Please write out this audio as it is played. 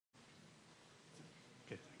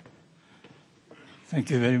Thank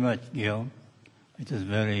you very much, Gil. It was a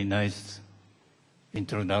very nice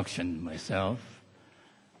introduction myself.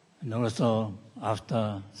 And also,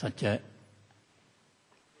 after such a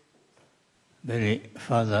very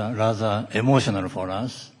rather emotional for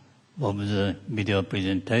us of the video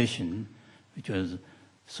presentation, which was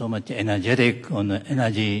so much energetic on the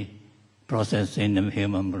energy process in the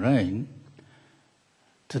human brain.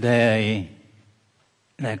 Today,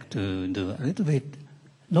 I like to do a little bit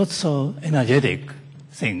not so energetic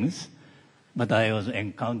things, but I was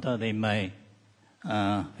encountered in my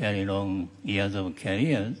very long years of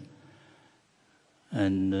career,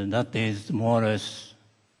 and that is more or less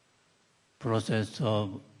process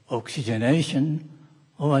of oxygenation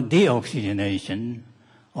or deoxygenation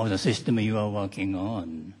of the system you are working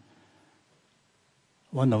on.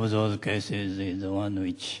 One of those cases is the one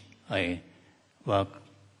which I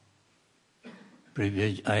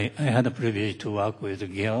had the privilege to work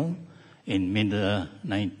with Gil in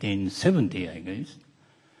mid-1970, I guess.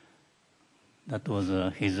 That was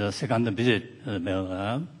his second visit to the Bell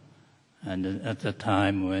Lab, and at the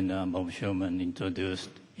time when Bob Sherman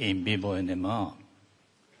introduced in vivo NMR.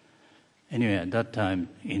 Anyway, at that time,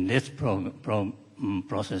 in this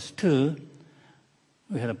process too,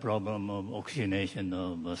 we had a problem of oxygenation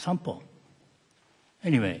of a sample.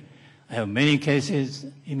 Anyway, I have many cases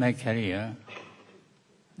in my career.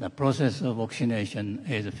 The process of oxygenation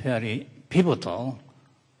is fairly pivotal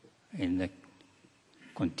in the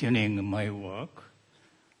continuing my work.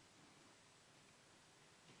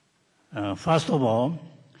 First of all,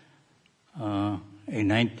 in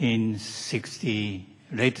 1960,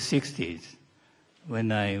 late 60s,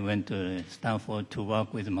 when I went to Stanford to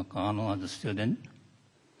work with McConnell as a student,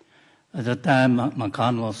 at that time,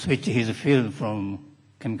 McConnell switched his field from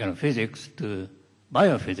chemical physics to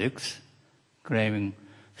biophysics, claiming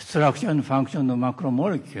structure and function of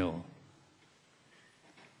macromolecule.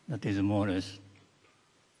 That is more or less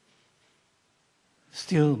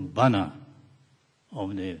still banner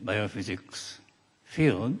of the biophysics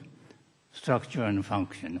field, structure and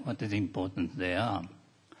function, what is important they are.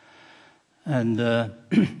 And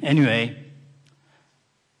anyway,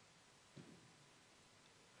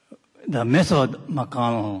 the method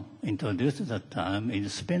McConnell introduced at that time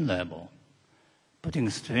is spin label, putting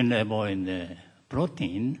spin label in the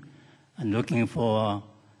protein and looking for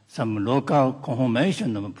some local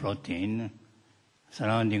conformation of protein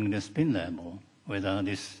surrounding the spin label, whether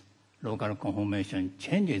this local conformation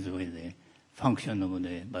changes with the function of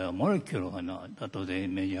the biomolecule or not. That was a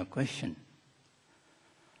major question.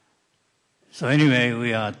 So anyway,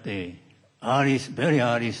 we are at the very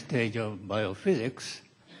early stage of biophysics,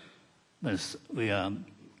 but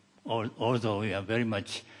although we are very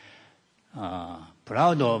much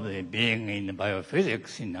proud of being in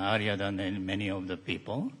biophysics in earlier than many of the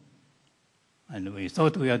people, and we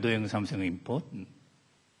thought we are doing something important.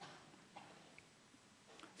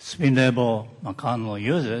 Spin label McConnell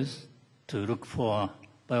uses to look for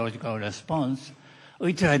biological response.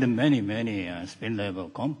 We tried many spin label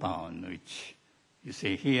compounds, which you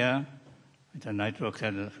see here, with a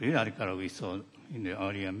nitroxide free radical we saw in the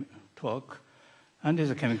earlier talk, and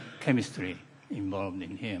there's a chemistry involved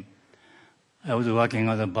in here. I was working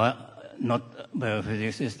as not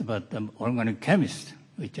biophysicist, but organic chemist,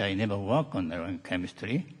 which I never worked on organic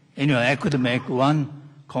chemistry. Anyway, I could make one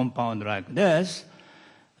compound like this,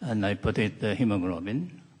 and I put it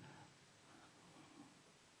hemoglobin.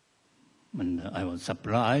 And I was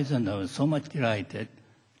surprised, and I was so much delighted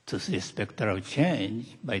to see spectral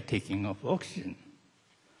change by taking off oxygen.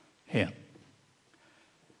 Here.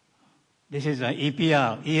 This is an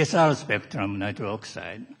ESR spectrum, nitric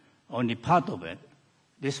oxide, only part of it.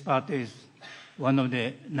 This part is one of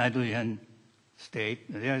the nitrogen state.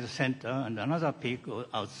 There's a center and another peak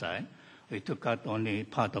outside. We took out only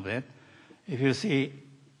part of it. If you see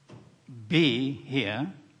B here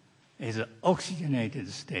is an oxygenated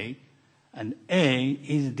state, and A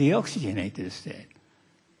is deoxygenated state.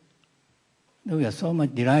 We are so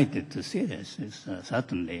much delighted to see this. It's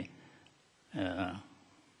certainly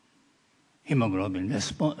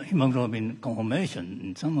hemoglobin conformation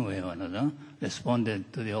in some way or another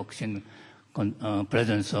responded to the oxygen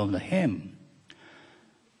presence of the hem.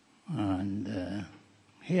 And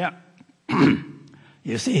here,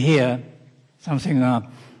 you see here something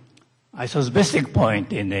isobasic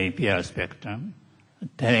point in the APR spectrum,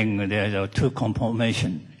 telling there are two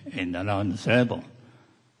conformations around the cerebral.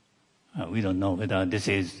 We don't know whether this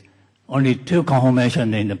is only two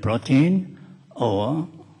conformations in the protein, or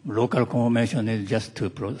local conformation is just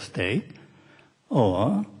two state,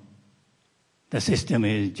 or the system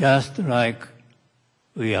is just like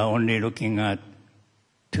we are only looking at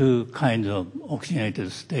two kinds of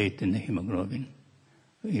oxygenated state in the hemoglobin.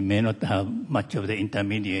 We may not have much of the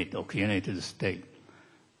intermediate oxygenated state.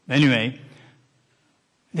 Anyway,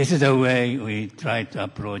 this is the way we try to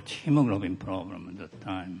approach hemoglobin problem at that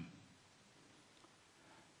time.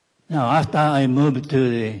 Now, after I moved to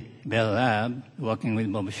the Bell Lab, working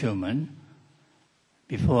with Bob Schumann,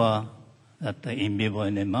 before that in vivo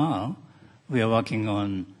NMR, we are working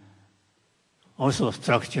on also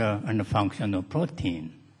structure and function of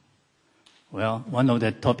protein. Well, one of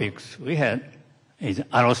the topics we had is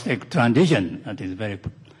allosteric transition. That is very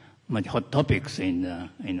much hot topics in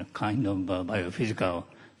a kind of biophysical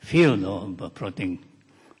field of protein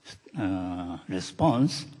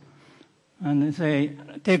response. And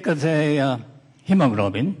take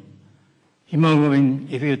hemoglobin. Hemoglobin,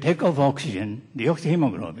 if you take off oxygen,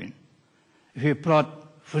 deoxyhemoglobin, if you plot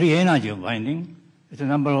free energy of binding, the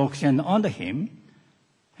number of oxygen on the heme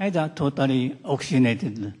has a totally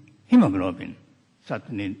oxygenated hemoglobin.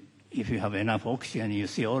 Certainly, if you have enough oxygen, you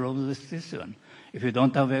see all of this one. If you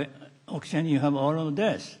don't have oxygen, you have all of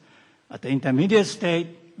this. At the intermediate state,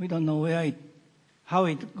 we don't know how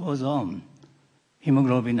it goes on.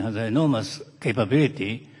 Hemoglobin has an enormous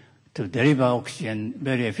capability to deliver oxygen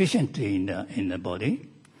very efficiently in the body.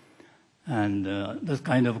 And this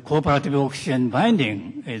kind of cooperative oxygen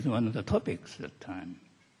binding is one of the topics at the time.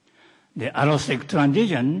 The allosteric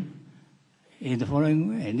transition is the following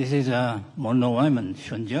way. This is a Monroe-Wyman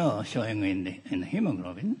showing in the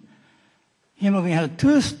hemoglobin. Hemoglobin has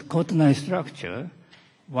two quaternary structure.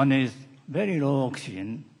 One is very low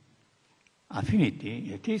oxygen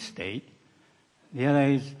affinity, a T state. The other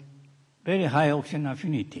is very high oxygen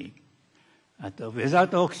affinity.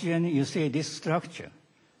 Without oxygen, you see this structure.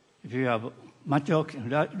 If you have large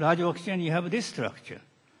oxygen, you have this structure.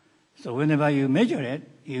 So whenever you measure it,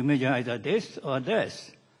 you measure either this or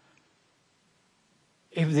this.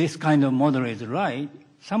 If this kind of model is right,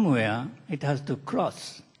 somewhere it has to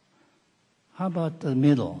cross. How about the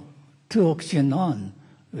middle? Two oxygen on,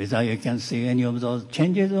 whether you can see any of those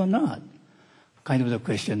changes or not. Kind of the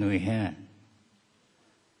question we had.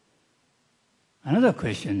 Another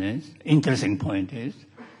question is, interesting point is,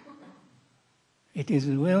 it is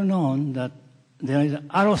well known that there is an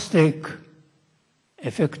allosteric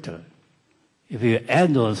effector. If you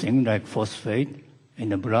add those things like phosphate in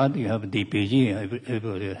the blood, you have DPG,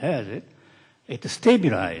 everybody has it, it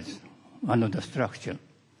stabilizes one of the structure.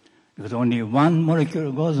 Because only one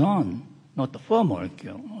molecule goes on, not the four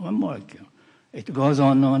molecule, one molecule. It goes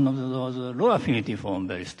on one of those low affinity form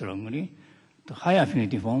very strongly, to high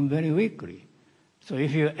affinity form very weakly. So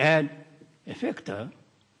if you add effector,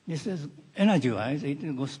 this is energy-wise, it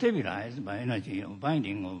will stabilize by energy of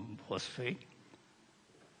binding of phosphate.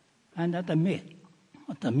 And at the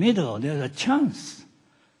middle, there's a chance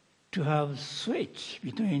to have switch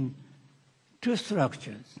between two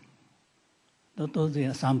structures. That was the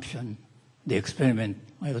assumption, the experiment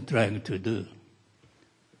I was trying to do.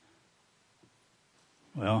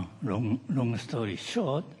 Well, long story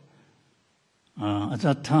short, at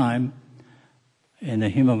that time, in the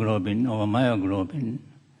hemoglobin or myoglobin,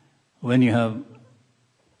 when you have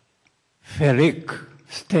ferric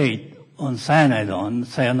state on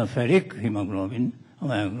cyanoferric hemoglobin,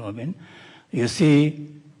 myoglobin, you see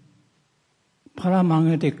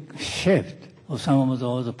paramagnetic shift of some of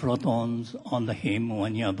those protons on the heme or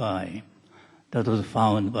nearby. That was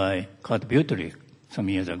found by Kurt Butrick some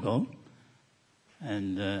years ago.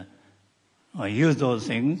 And I used those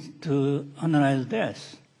things to analyze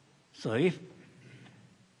this. So oops.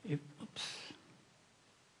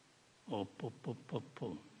 Oh,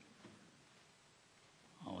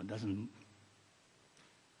 it doesn't.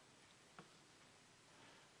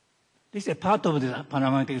 This is a part of the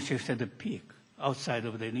paramagnetic shifted peak outside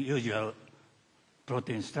of the usual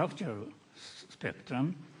protein structure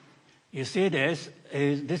spectrum. You see this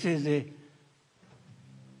is the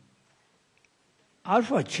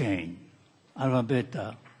alpha chain, alpha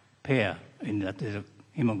beta pair in that is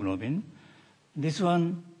hemoglobin. This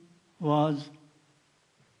one was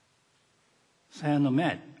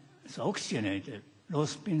cyanomet. It's oxygenated, low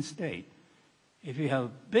spin state. If you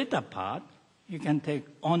have beta part, you can take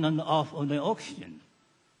on and off of the oxygen.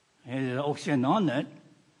 There's oxygen on it.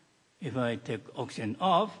 If I take oxygen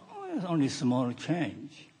off, it's only small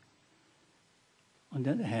change. On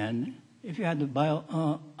the other hand, if you had the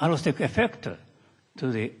allosteric effector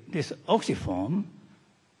to this oxyform,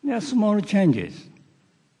 there are small changes.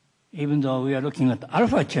 Even though we are looking at the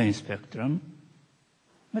alpha chain spectrum,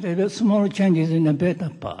 but there are small changes in the beta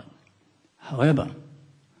part. However,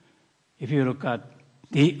 if you look at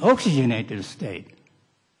the oxygenated state,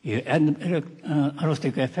 you add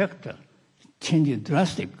allosteric effector, changes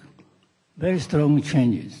drastic, very strong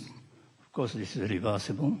changes. Of course, this is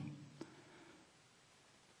reversible.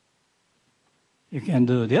 You can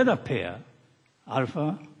do the other pair,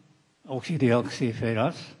 alpha,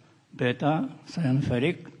 oxydeoxyferrous, beta,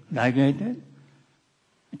 cyanophyric, ligated.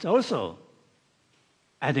 It's also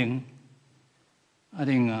adding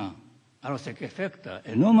allosteric effector,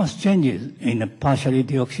 enormous changes in a partially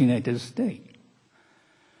deoxygenated state.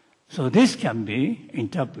 So this can be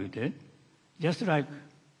interpreted just like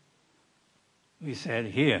we said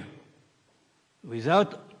here.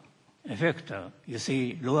 Without effector, you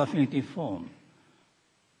see low affinity form.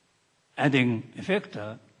 Adding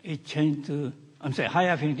effector, it changes to, high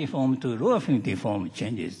affinity form to low affinity form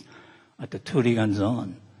changes at the 2 ligand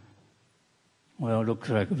zone. Well, looks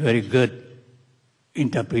like a very good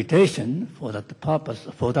interpretation for that purpose,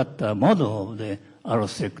 for that model of the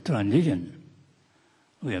allosteric transition.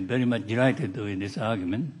 We are very much delighted with this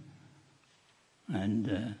argument.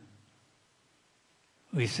 And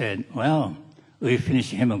we said, well, we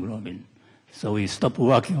finished hemoglobin. So we stopped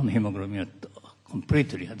working on hemoglobin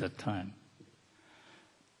completely at that time.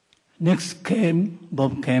 Next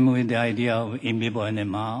Bob came with the idea of in vivo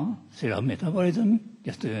NMR, serial metabolism,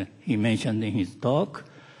 just he mentioned in his talk.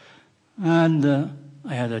 And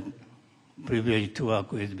I had a privilege to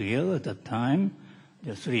work with Gil at that time.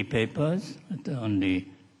 There are 3 papers, only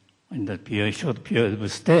in that period, short period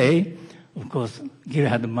of stay. Of course, Gil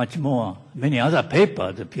had many other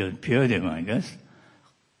papers, the period, I guess.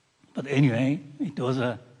 But anyway, it was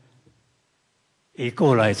a E.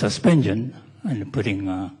 coli suspension and putting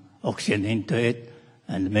oxygen into it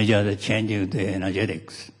and measure the change of the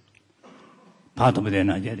energetics, part of the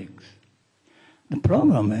energetics. The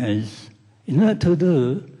problem is, in order to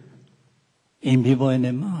do in vivo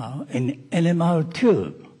NMR, in NMR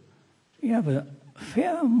tube, you have a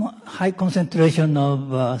fair high concentration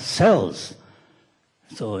of cells.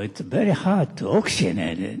 So it's very hard to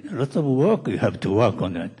oxygenate it. Lots of work you have to work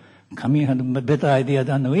on it. Kami had a better idea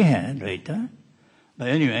than we had later. But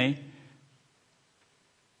anyway,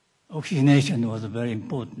 oxygenation was very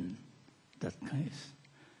important in that case.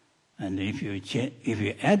 And if you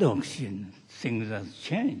add oxygen, things have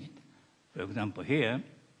changed. For example, here,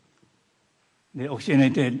 the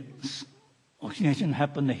oxygenation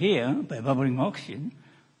happened here by bubbling oxygen.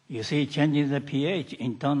 You see changes the pH,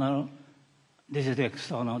 internal, this is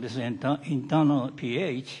external, this is internal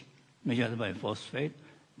pH measured by phosphate,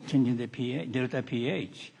 changing the pH, delta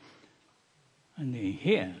pH. And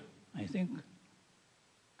here, I think,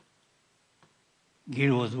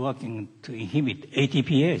 Gil was working to inhibit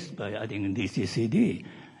ATPase by adding DCCD.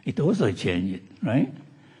 It also changed, right?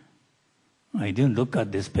 I didn't look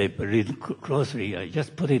at this paper really closely. I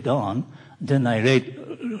just put it on. Then I read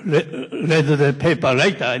the paper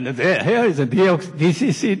later, and here is a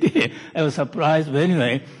DCCD. I was surprised, but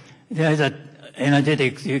anyway, there is an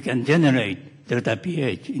energetics you can generate delta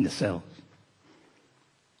pH in the cells.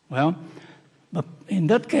 Well, but in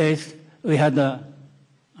that case, we had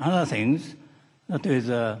other things. That is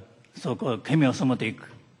a so-called chemiosmotic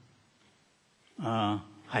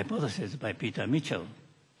hypothesis by Peter Mitchell.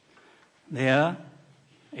 There,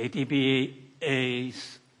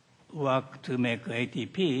 ATPase work to make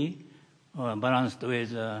ATP balanced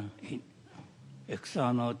with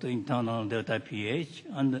external to internal delta pH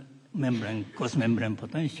and membrane, cross-membrane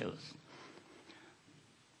potentials.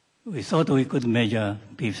 We thought we could measure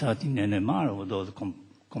P13 NMR of those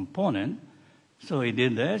components. So we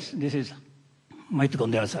did this. This is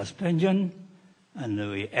mitochondrial suspension, and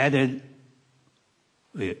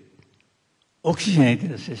we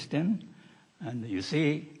oxygenated the system, and you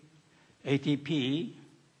see ATP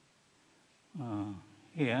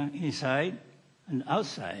here, inside and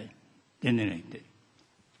outside, generated.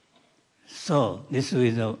 So this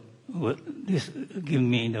gives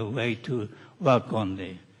me the way to work on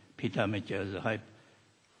the Peter Mitchell's hype.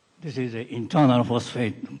 This is the internal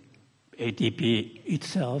phosphate ATP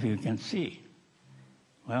itself, you can see.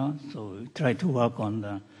 Well, so we try to work on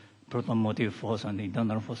the proton motive force and the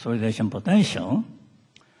internal phosphorylation potential.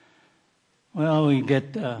 Well, we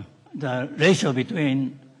get the ratio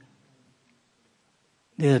between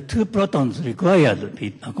the 2 protons required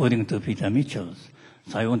according to Peter Mitchell's.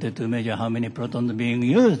 So I wanted to measure how many protons being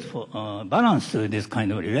used for balance to this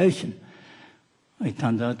kind of relation. It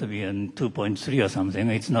turns out to be 2.3 or something.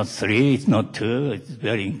 It's not 3, it's not 2, it's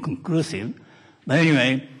very inconclusive. But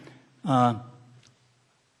anyway, a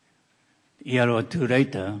year or 2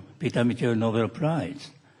 later, Peter Mitchell Nobel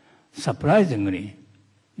Prize. Surprisingly,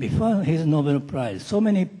 before his Nobel Prize, so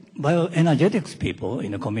many bioenergetics people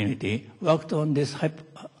in the community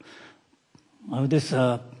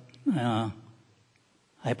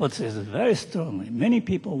hypothesis is very strong. Many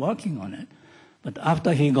people working on it. But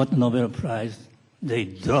after he got the Nobel Prize, they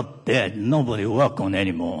dropped dead. Nobody worked on it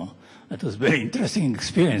anymore. That was a very interesting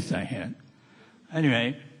experience I had.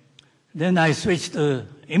 Anyway, then I switched to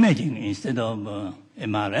imaging instead of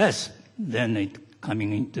MRS. Then it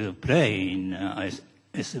coming into play in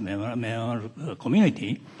SMR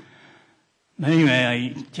community. Anyway,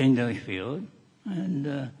 I changed the field,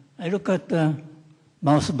 and I look at the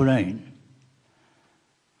mouse brain.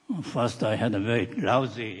 First, I had a very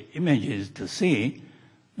lousy images to see.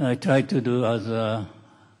 I tried to do as a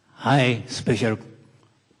high spatial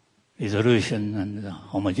resolution and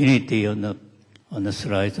homogeneity on the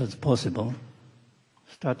slides as possible.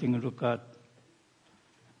 Starting to look at,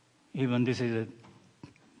 even this is a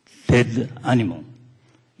dead animal.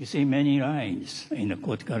 You see many lines in the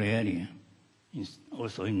cortical area,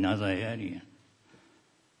 also in other area.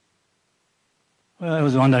 Well, I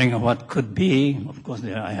was wondering what could be. Of course,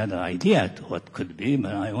 I had an idea to what could be,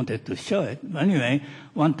 but I wanted to show it. But anyway,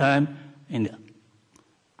 one time in the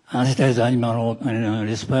anesthetized animal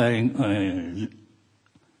respiring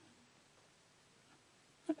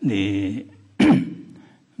the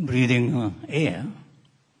breathing air,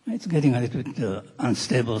 it's getting a little bit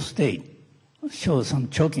unstable state. Shows some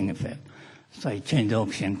choking effect. So I changed the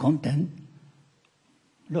oxygen content.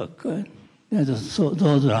 Look,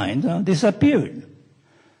 those lines disappeared.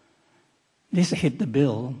 This hit the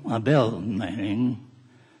bell,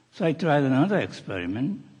 So I tried another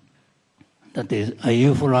experiment. That is, I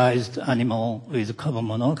euphorized animal with carbon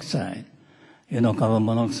monoxide. You know, carbon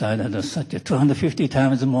monoxide has such a 250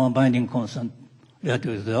 times more binding constant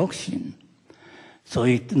relative to the oxygen. So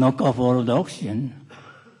it knocked off all of the oxygen.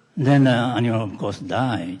 Then the animal, of course,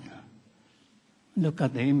 died. Look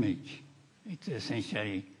at the image. It's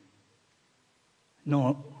essentially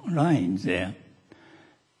no lines there.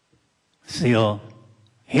 So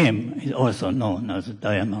him is also known as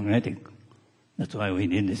diamagnetic. That's why we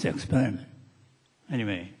did this experiment.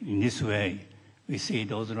 Anyway, in this way, we see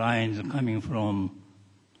those lines coming from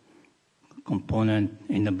component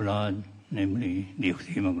in the blood, namely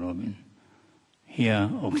deoxyhemoglobin. Here,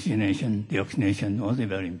 oxygenation, deoxygenation was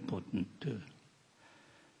very important too.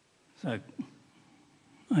 So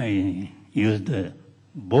I used the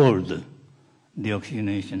bold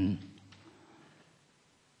deoxygenation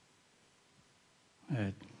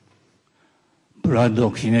blood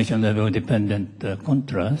oxygenation level dependent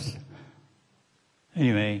contrast.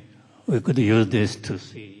 Anyway, we could use this to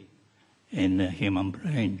see in the human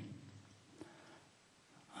brain.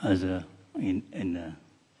 As in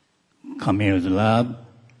Camille's lab,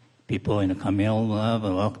 people in the Camille lab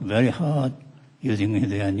worked very hard using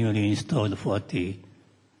their newly installed 40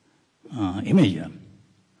 imager.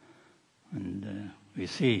 And we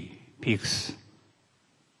see peaks,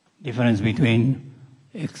 difference between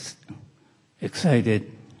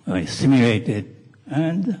excited, or stimulated,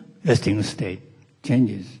 and resting state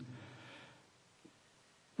changes.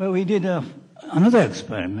 Well, we did another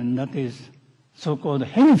experiment that is so-called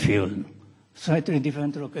hemifield, slightly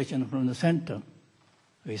different location from the center.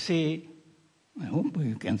 We see, I hope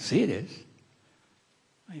you can see this.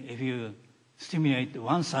 If you stimulate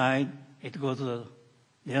one side, it goes to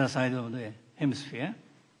the other side of the hemisphere,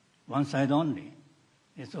 one side only.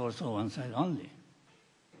 It's also one side only.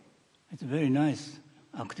 It's a very nice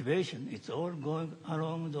activation. It's all going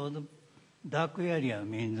along the dark area,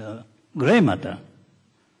 means gray matter.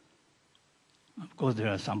 Of course, there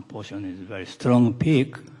are some portion is very strong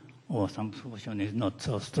peak, or some portion is not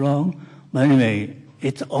so strong. But anyway,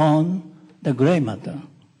 it's on the gray matter.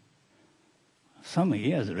 Some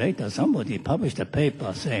years later, somebody published a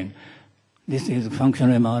paper saying, this is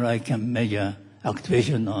functional MRI can measure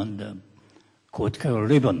activation on the cortical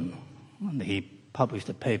ribbon. And he published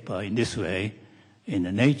a paper in this way in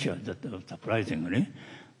the Nature, that was surprisingly.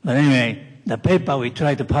 But anyway, the paper we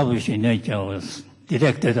tried to publish in Nature was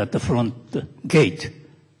directed at the front gate.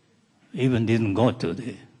 Even didn't go to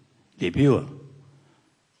the reviewer.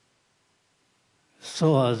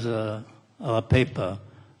 So as our paper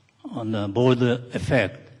on the border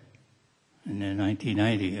effect in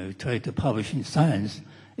 1990, we tried to publish in Science.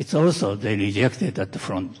 It's also, they rejected at the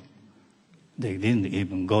front. They didn't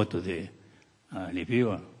even go to the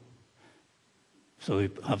reviewer. So we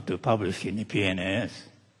have to publish in the PNAS.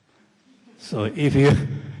 So if you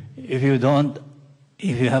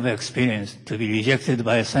have experience to be rejected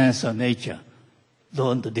by Science or Nature,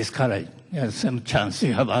 don't discourage. There's some chance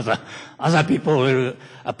you have other people will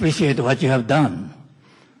appreciate what you have done.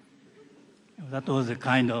 That was the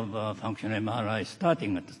kind of functional MRI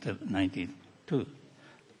starting at 92.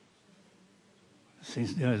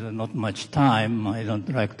 Since there is not much time, I don't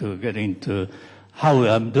like to get into how we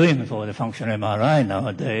are doing for the functional MRI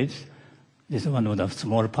nowadays. This is one of the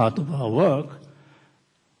small part of our work.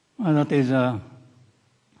 And that is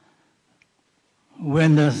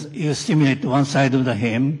when you stimulate one side of the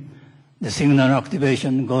heme, the signal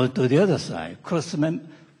activation goes to the other side, cross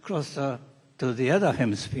to the other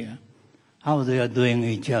hemisphere. How they are doing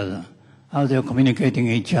each other, how they are communicating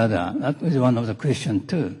each other. That was one of the questions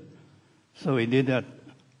too. So we did that.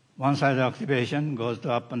 One side activation goes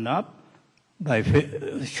to up and up by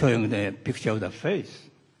showing the picture of the face.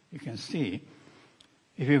 You can see.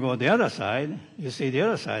 If you go the other side, you see the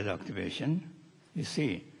other side activation. You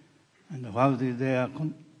see. And how they are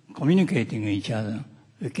communicating each other,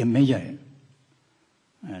 we can measure it.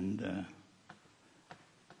 And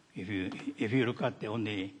if you look at the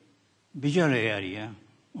only visual area,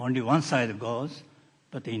 only one side goes,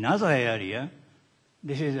 but in other area,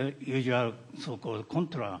 this is a usual so-called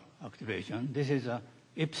contra activation. This is a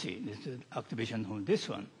IPSI, this is activation from this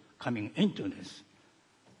one coming into this.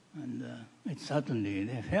 And it's certainly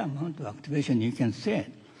a fair amount of activation, you can see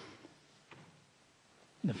it.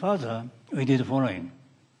 The further, we did the following.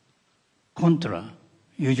 Contra,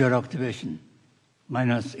 usual activation,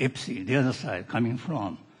 minus IPSI, the other side coming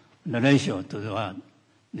from. The ratio to the what?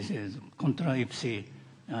 This is contra IPSI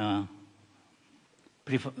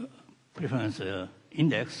preference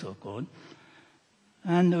index, so-called.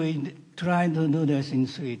 And we tried to do this in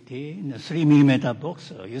 3T, in a 3 millimeter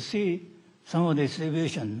voxel. You see some of the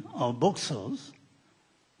distribution of voxels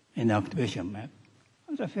in the activation map.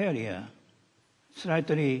 It's a fairly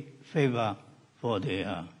slightly favor for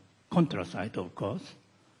the contra site, of course.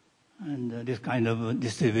 And this kind of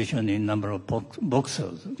distribution in number of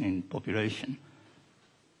voxels in population.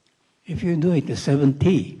 If you do it at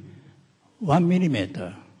 7T, 1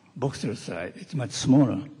 millimeter voxel site, it's much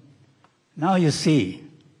smaller. Now you see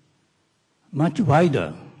much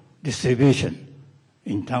wider distribution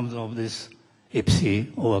in terms of this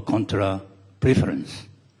IPSI or contra preference.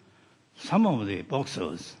 Some of the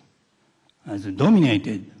voxels are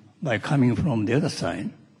dominated by coming from the other side.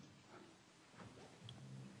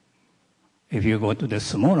 If you go to the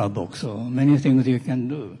smaller voxel, many things you can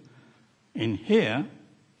do. In here,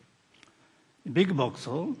 the big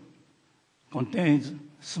voxel contains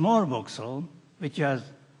small voxel which has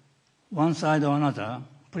one side or another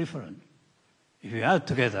preferred. If you add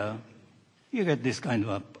together, you get this kind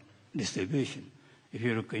of distribution. If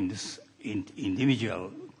you look in this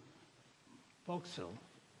individual voxel,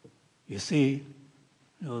 you see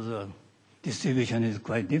those distribution is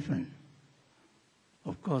quite different.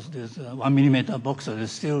 Of course, this 1 millimeter voxel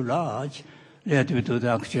is still large relative to the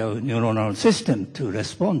actual neuronal system to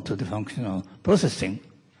respond to the functional processing.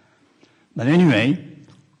 But anyway,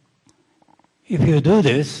 if you do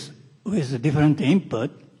this with a different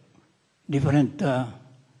input, different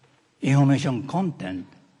information content,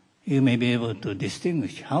 you may be able to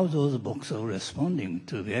distinguish how those voxels are responding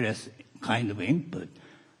to various kind of input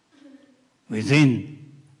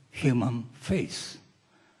within human face.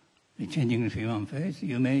 The changing of human face,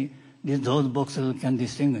 those voxels can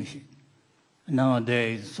distinguish it.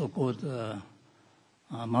 Nowadays, so-called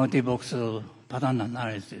multi-voxel pattern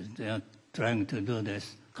analysis, they are trying to do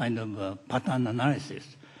this kind of pattern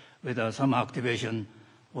analysis, whether some activation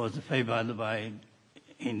was favored by,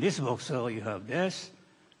 in this voxel you have this,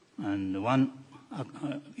 and one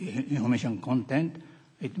information content,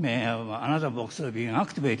 it may have another voxel being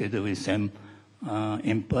activated with same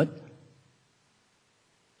input,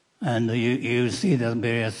 and you see the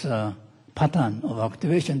various pattern of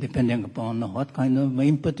activation depending upon what kind of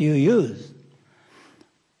input you use.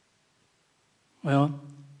 Well,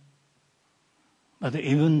 but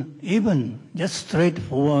even just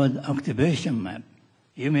straightforward activation map,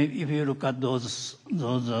 if you look at those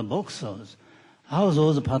voxels, how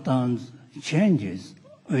those patterns changes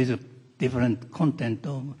with different content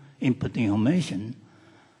of input information,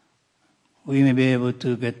 we may be able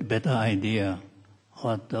to get better idea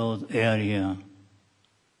what those area,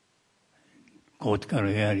 cortical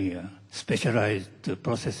area, specialized to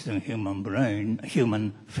processing human brain,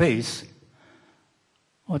 human face,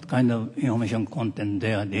 what kind of information content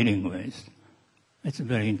they are dealing with. It's a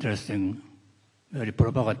very interesting, very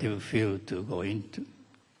provocative field to go into.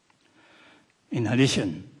 In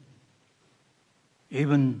addition,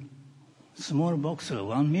 even small voxel,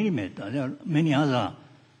 1 millimeter, there are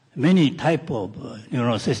many type of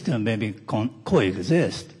neural system maybe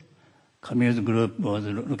coexist. Camille's group was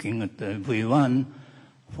looking at the V1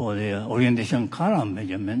 for the orientation column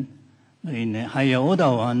measurement. In a higher order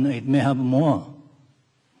one, it may have more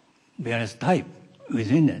various type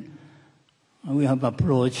within it. We have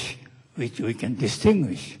approach which we can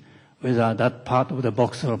distinguish whether that part of the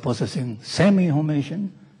box are processing same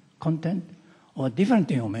information content or different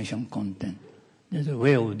information content. There's a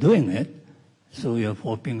way of doing it, so we are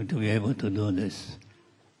hoping to be able to do this.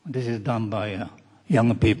 This is done by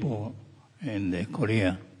young people in the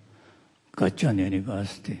Korea, Gachon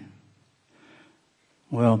University.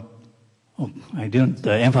 Well, I didn't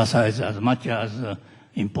emphasize as much as the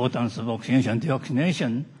importance of oxygenation and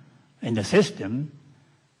deoxygenation in the system,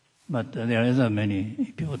 but there is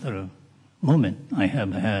many pivotal moments I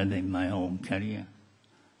have had in my own career.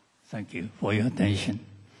 Thank you for your attention.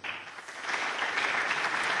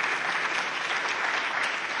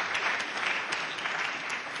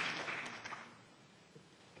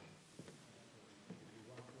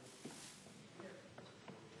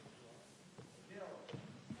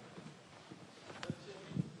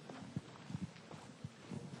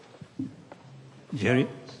 Jerry?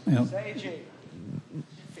 Yeah. Seiji.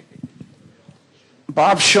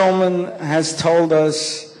 Bob Shulman has told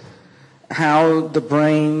us how the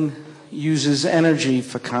brain uses energy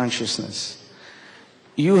for consciousness.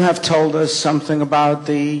 You have told us something about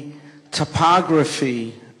the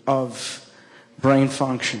topography of brain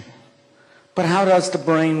function. But how does the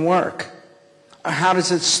brain work? How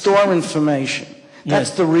does it store information? That's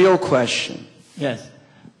Yes. the real question. Yes.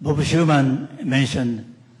 Bob Schumann mentioned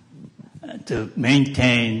to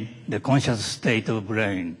maintain the conscious state of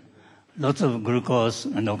brain. Lots of glucose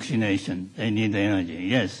and oxygenation, they need energy,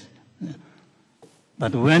 yes.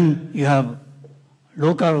 But when you have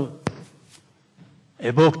local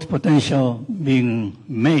evoked potential being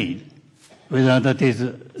made, whether that is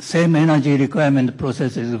same energy requirement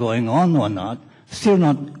process is going on or not, still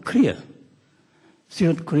not clear.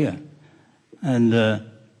 Still not clear. And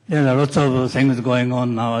there are lots of things going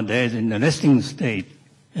on nowadays in the resting state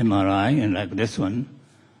MRI, and like this one.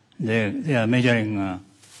 They are measuring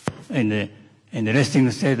in the resting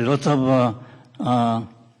state lots of,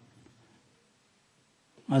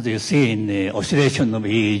 as you see in the oscillation of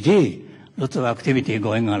EEG, lots of activity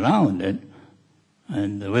going around it.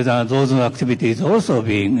 And whether those activities also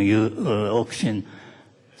being oxygen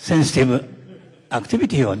sensitive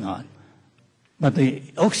activity or not. But the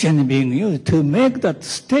oxygen being used to make that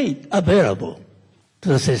state available to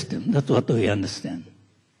the system. That's what we understand.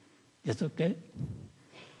 Yes, okay?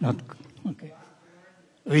 Not okay.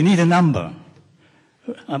 We need a number.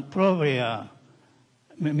 Probably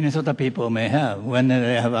Minnesota people may have, when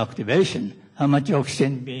they have activation, how much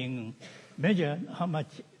oxygen being measured, how much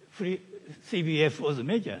free CBF was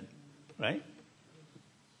measured, right?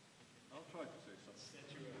 I'll try to say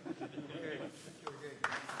something.